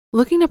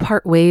Looking to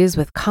part ways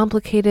with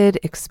complicated,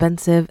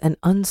 expensive, and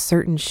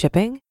uncertain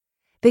shipping?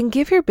 Then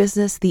give your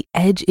business the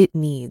edge it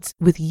needs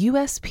with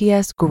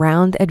USPS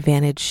Ground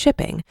Advantage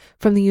shipping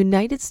from the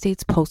United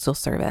States Postal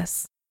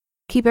Service.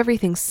 Keep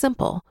everything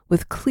simple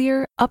with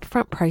clear,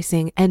 upfront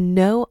pricing and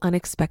no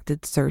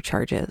unexpected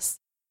surcharges.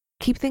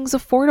 Keep things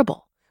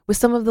affordable with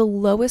some of the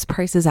lowest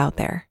prices out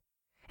there.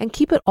 And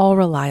keep it all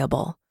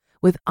reliable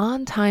with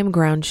on-time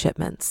ground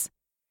shipments.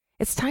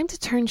 It's time to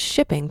turn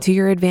shipping to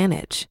your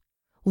advantage.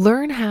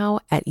 Learn how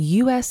at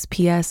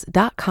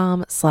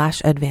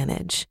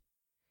USPS.com/advantage.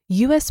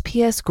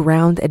 USPS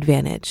Ground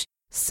Advantage.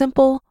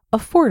 Simple,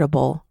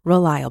 affordable,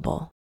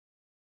 reliable.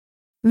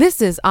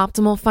 This is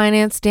Optimal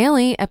Finance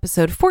Daily,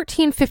 episode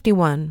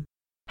 1451.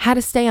 How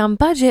to Stay on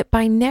Budget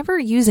by Never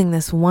Using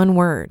This One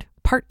Word,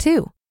 Part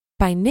 2,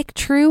 by Nick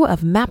True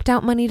of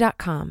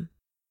MappedOutMoney.com.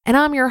 And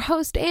I'm your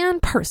host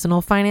and personal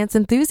finance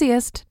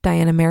enthusiast,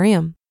 Diana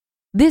Merriam.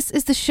 This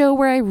is the show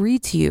where I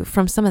read to you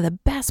from some of the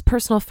best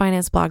personal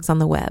finance blogs on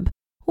the web,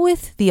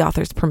 with the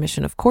author's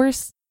permission, of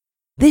course.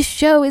 This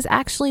show is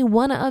actually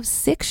one of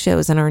 6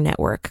 shows in our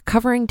network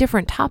covering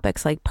different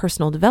topics like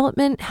personal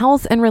development,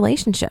 health, and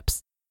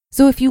relationships.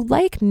 So if you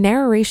like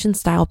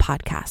narration-style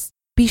podcasts,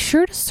 be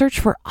sure to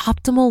search for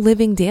Optimal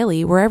Living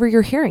Daily wherever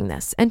you're hearing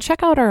this and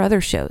check out our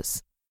other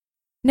shows.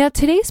 Now,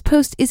 today's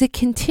post is a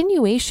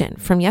continuation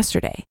from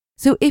yesterday.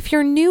 So if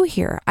you're new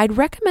here, I'd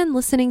recommend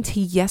listening to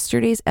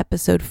yesterday's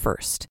episode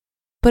first.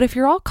 But if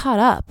you're all caught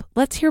up,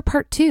 let's hear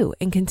part 2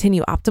 and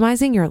continue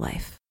optimizing your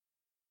life.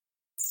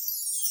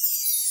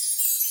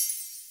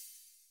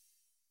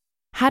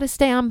 How to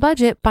Stay on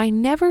Budget by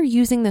Never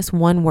Using This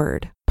One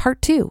Word,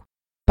 Part 2,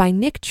 by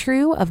Nick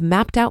True of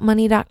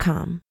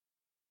MappedOutMoney.com.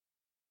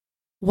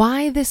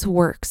 Why this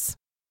works.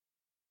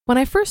 When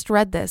I first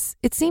read this,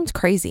 it seemed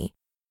crazy.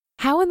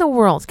 How in the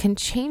world can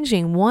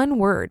changing one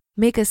word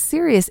make a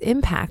serious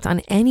impact on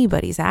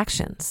anybody's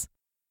actions?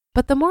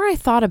 But the more I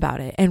thought about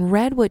it and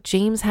read what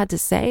James had to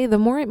say, the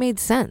more it made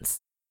sense.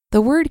 The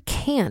word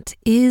can't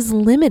is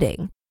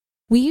limiting.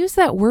 We use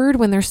that word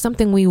when there's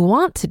something we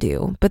want to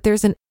do, but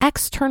there's an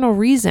external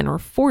reason or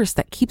force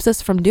that keeps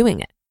us from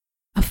doing it.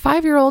 A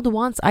 5-year-old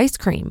wants ice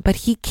cream, but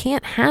he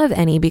can't have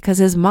any because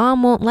his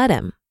mom won't let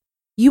him.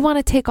 You want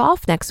to take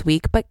off next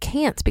week, but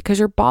can't because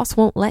your boss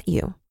won't let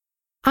you.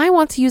 I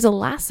want to use a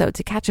lasso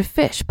to catch a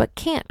fish, but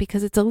can't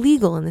because it's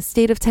illegal in the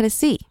state of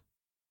Tennessee.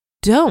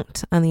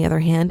 Don't, on the other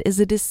hand, is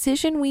a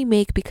decision we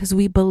make because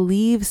we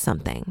believe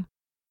something.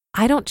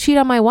 I don't cheat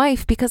on my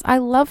wife because I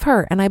love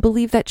her and I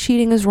believe that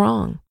cheating is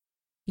wrong.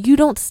 You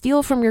don't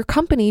steal from your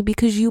company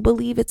because you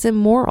believe it's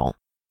immoral.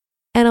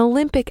 An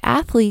Olympic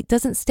athlete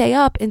doesn't stay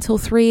up until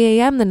 3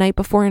 a.m. the night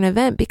before an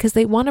event because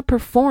they want to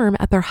perform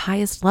at their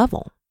highest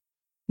level.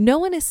 No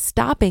one is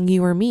stopping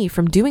you or me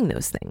from doing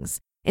those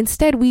things.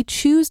 Instead, we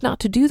choose not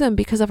to do them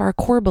because of our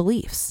core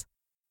beliefs.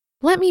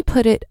 Let me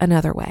put it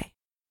another way.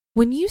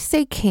 When you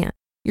say can't,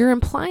 you're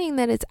implying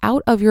that it's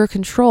out of your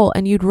control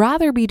and you'd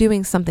rather be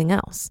doing something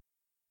else.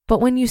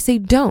 But when you say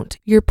don't,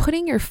 you're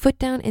putting your foot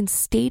down and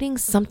stating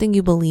something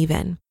you believe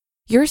in.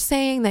 You're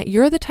saying that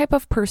you're the type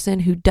of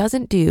person who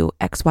doesn't do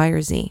X, Y,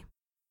 or Z.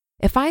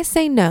 If I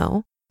say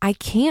no, I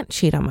can't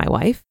cheat on my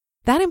wife,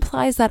 that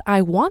implies that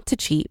I want to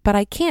cheat, but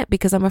I can't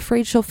because I'm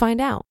afraid she'll find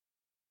out.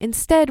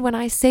 Instead, when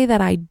I say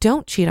that I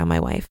don't cheat on my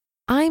wife,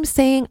 I'm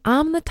saying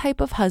I'm the type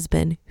of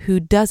husband who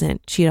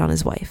doesn't cheat on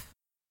his wife.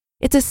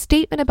 It's a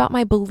statement about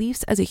my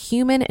beliefs as a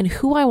human and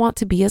who I want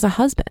to be as a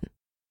husband.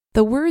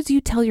 The words you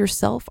tell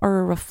yourself are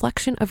a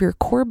reflection of your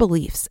core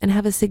beliefs and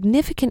have a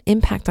significant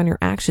impact on your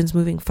actions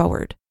moving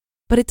forward.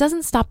 But it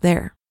doesn't stop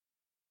there.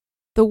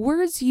 The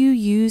words you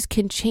use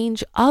can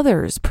change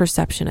others'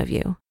 perception of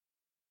you.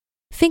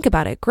 Think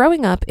about it.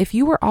 Growing up, if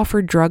you were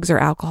offered drugs or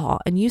alcohol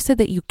and you said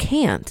that you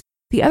can't,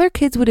 the other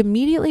kids would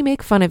immediately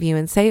make fun of you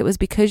and say it was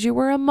because you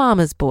were a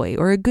mama's boy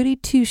or a goody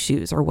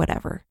two-shoes or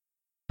whatever.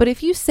 But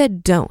if you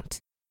said don't,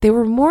 they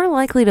were more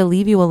likely to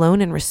leave you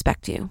alone and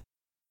respect you.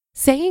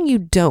 Saying you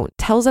don't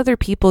tells other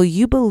people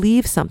you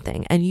believe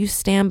something and you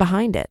stand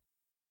behind it.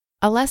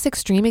 A less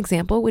extreme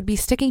example would be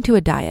sticking to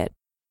a diet.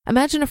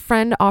 Imagine a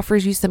friend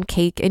offers you some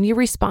cake and you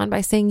respond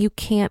by saying you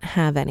can't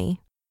have any.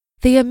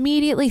 They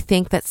immediately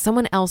think that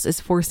someone else is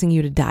forcing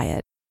you to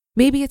diet.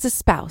 Maybe it's a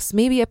spouse,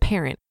 maybe a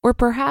parent, or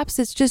perhaps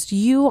it's just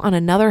you on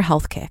another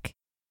health kick.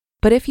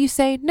 But if you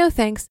say, no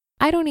thanks,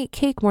 I don't eat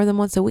cake more than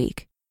once a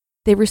week,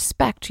 they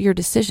respect your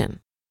decision.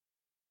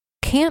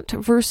 Can't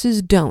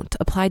versus don't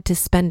applied to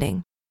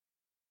spending.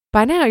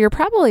 By now, you're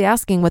probably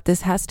asking what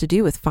this has to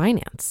do with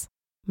finance.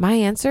 My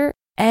answer,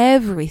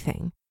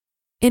 everything.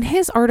 In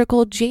his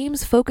article,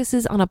 James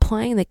focuses on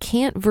applying the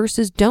can't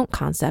versus don't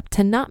concept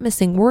to not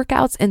missing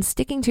workouts and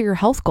sticking to your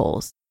health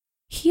goals.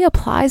 He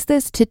applies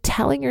this to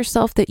telling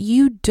yourself that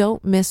you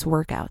don't miss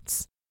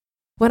workouts.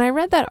 When I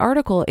read that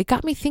article, it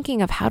got me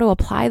thinking of how to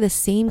apply the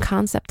same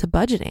concept to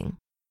budgeting.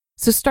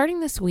 So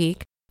starting this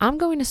week, I'm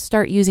going to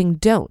start using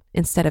don't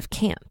instead of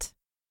can't.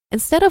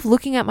 Instead of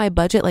looking at my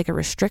budget like a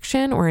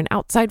restriction or an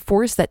outside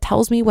force that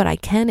tells me what I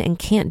can and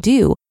can't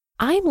do,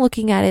 I'm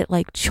looking at it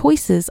like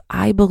choices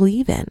I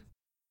believe in.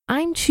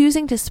 I'm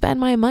choosing to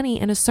spend my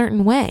money in a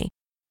certain way.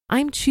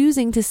 I'm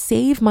choosing to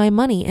save my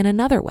money in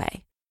another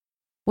way.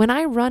 When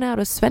I run out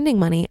of spending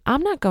money,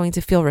 I'm not going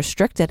to feel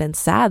restricted and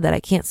sad that I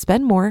can't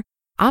spend more.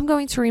 I'm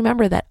going to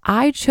remember that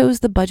I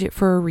chose the budget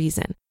for a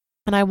reason,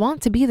 and I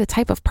want to be the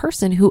type of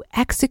person who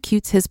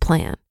executes his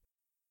plan.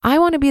 I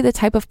want to be the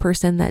type of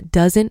person that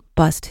doesn't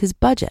bust his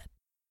budget.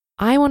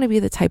 I want to be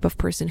the type of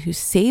person who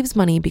saves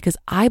money because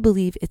I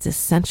believe it's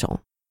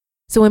essential.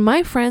 So when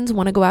my friends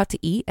want to go out to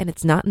eat and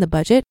it's not in the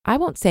budget, I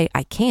won't say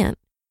I can't.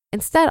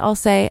 Instead, I'll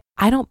say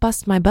I don't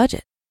bust my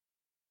budget.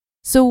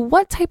 So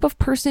what type of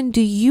person do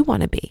you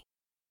want to be?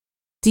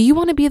 Do you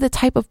want to be the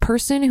type of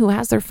person who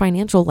has their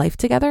financial life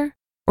together?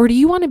 Or do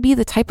you want to be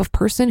the type of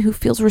person who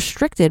feels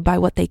restricted by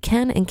what they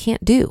can and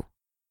can't do?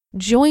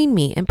 Join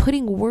me in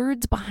putting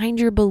words behind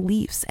your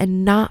beliefs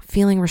and not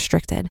feeling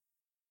restricted.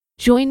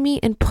 Join me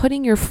in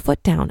putting your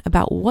foot down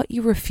about what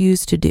you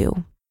refuse to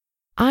do.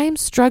 I'm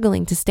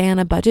struggling to stay on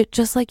a budget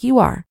just like you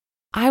are.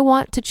 I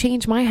want to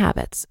change my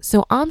habits,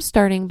 so I'm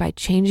starting by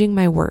changing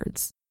my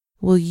words.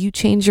 Will you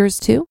change yours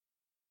too?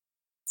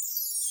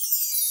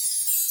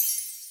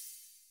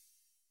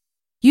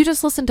 You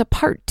just listened to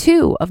part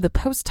 2 of the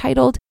post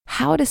titled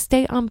How to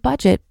Stay on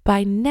Budget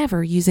by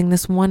Never Using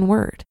This One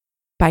Word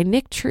by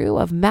Nick True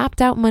of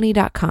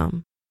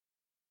MappedOutMoney.com.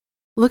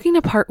 Looking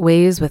to part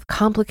ways with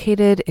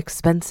complicated,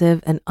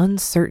 expensive, and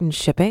uncertain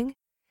shipping?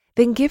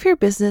 Then give your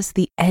business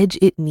the edge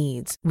it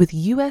needs with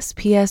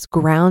USPS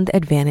Ground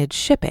Advantage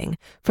shipping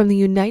from the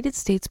United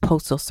States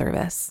Postal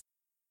Service.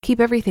 Keep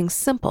everything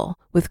simple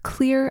with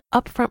clear,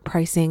 upfront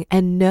pricing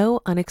and no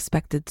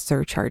unexpected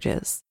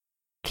surcharges.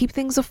 Keep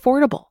things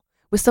affordable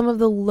with some of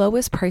the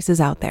lowest prices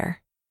out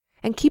there.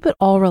 And keep it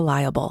all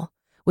reliable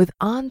with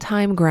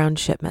on-time ground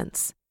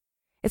shipments.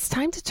 It's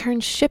time to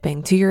turn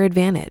shipping to your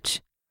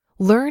advantage.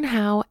 Learn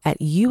how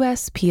at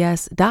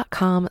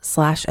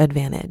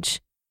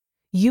USPS.com/advantage.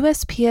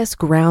 USPS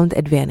Ground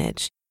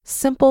Advantage.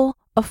 Simple,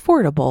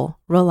 affordable,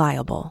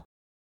 reliable.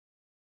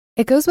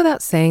 It goes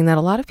without saying that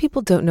a lot of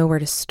people don't know where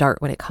to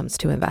start when it comes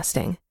to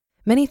investing.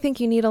 Many think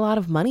you need a lot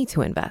of money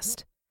to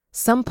invest.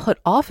 Some put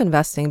off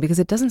investing because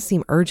it doesn't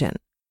seem urgent.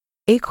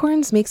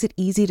 Acorns makes it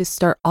easy to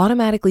start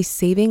automatically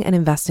saving and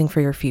investing for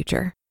your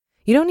future.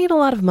 You don't need a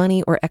lot of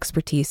money or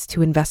expertise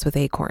to invest with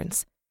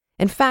Acorns.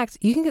 In fact,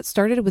 you can get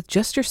started with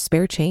just your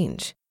spare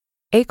change.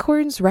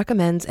 Acorns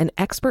recommends an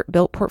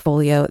expert-built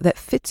portfolio that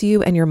fits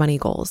you and your money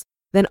goals,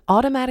 then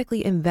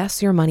automatically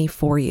invests your money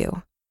for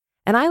you.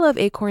 And I love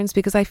Acorns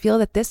because I feel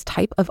that this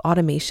type of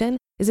automation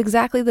is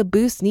exactly the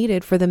boost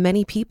needed for the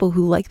many people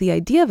who like the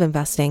idea of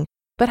investing,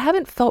 but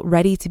haven't felt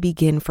ready to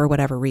begin for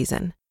whatever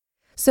reason.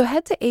 So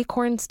head to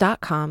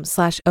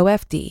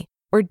acorns.com/OFD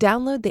or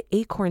download the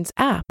Acorns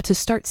app to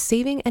start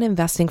saving and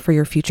investing for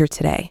your future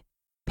today.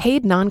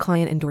 Paid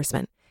non-client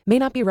endorsement. May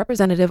not be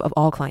representative of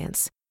all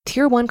clients.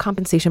 Tier 1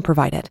 compensation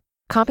provided.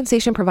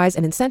 Compensation provides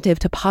an incentive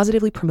to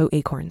positively promote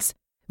Acorns.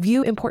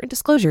 View important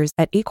disclosures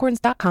at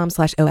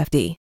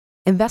acorns.com/OFD.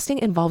 Investing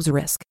involves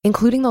risk,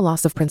 including the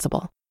loss of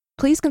principal.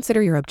 Please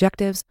consider your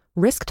objectives,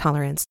 risk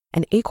tolerance,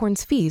 and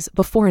Acorns fees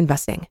before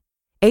investing.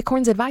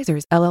 Acorns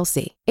Advisors,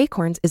 LLC.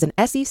 Acorns is an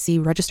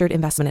SEC-registered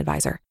investment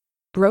advisor.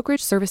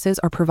 Brokerage services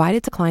are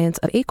provided to clients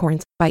of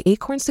Acorns by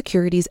Acorns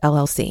Securities,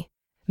 LLC.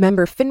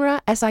 Member FINRA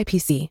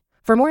SIPC.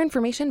 For more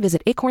information,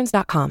 visit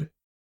acorns.com.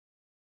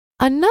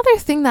 Another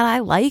thing that I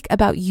like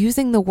about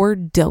using the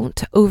word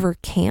don't over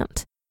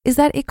can't is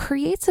that it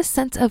creates a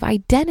sense of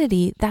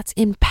identity that's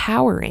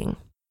empowering.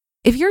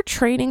 If you're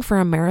training for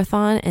a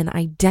marathon and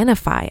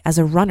identify as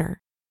a runner,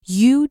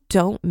 you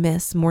don't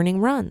miss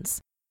morning runs.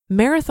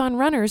 Marathon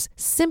runners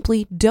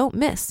simply don't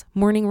miss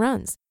morning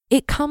runs.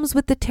 It comes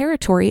with the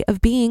territory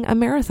of being a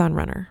marathon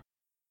runner.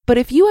 But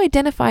if you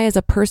identify as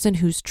a person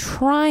who's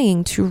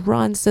trying to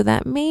run so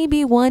that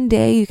maybe one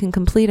day you can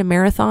complete a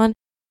marathon,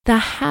 the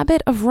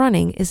habit of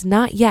running is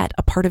not yet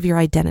a part of your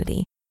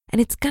identity, and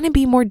it's going to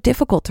be more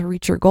difficult to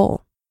reach your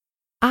goal.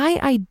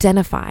 I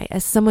identify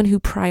as someone who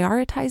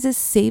prioritizes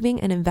saving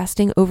and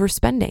investing over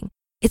spending.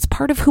 It's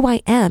part of who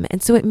I am,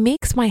 and so it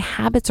makes my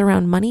habits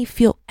around money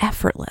feel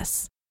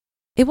effortless.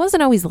 It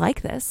wasn't always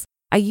like this.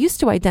 I used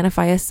to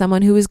identify as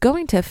someone who was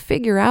going to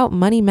figure out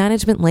money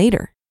management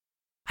later.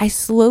 I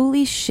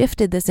slowly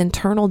shifted this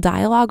internal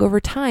dialogue over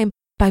time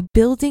by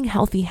building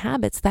healthy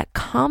habits that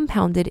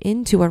compounded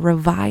into a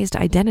revised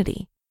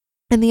identity.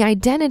 And the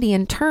identity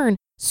in turn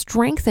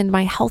strengthened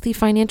my healthy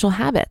financial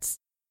habits.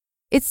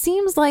 It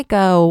seems like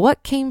a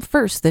what came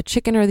first, the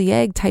chicken or the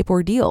egg type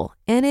ordeal,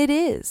 and it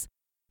is.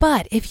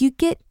 But if you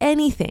get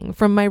anything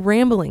from my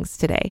ramblings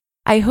today,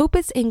 I hope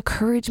it's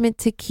encouragement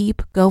to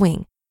keep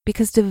going,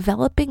 because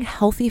developing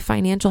healthy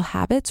financial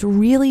habits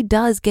really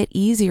does get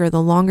easier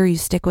the longer you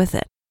stick with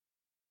it.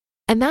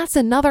 And that's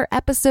another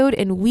episode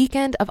and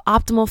weekend of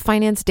Optimal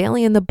Finance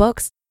Daily in the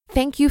books.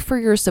 Thank you for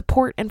your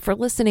support and for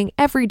listening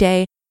every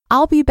day.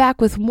 I'll be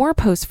back with more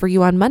posts for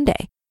you on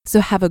Monday.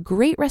 So have a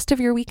great rest of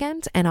your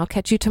weekend, and I'll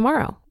catch you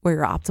tomorrow where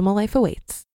your optimal life awaits.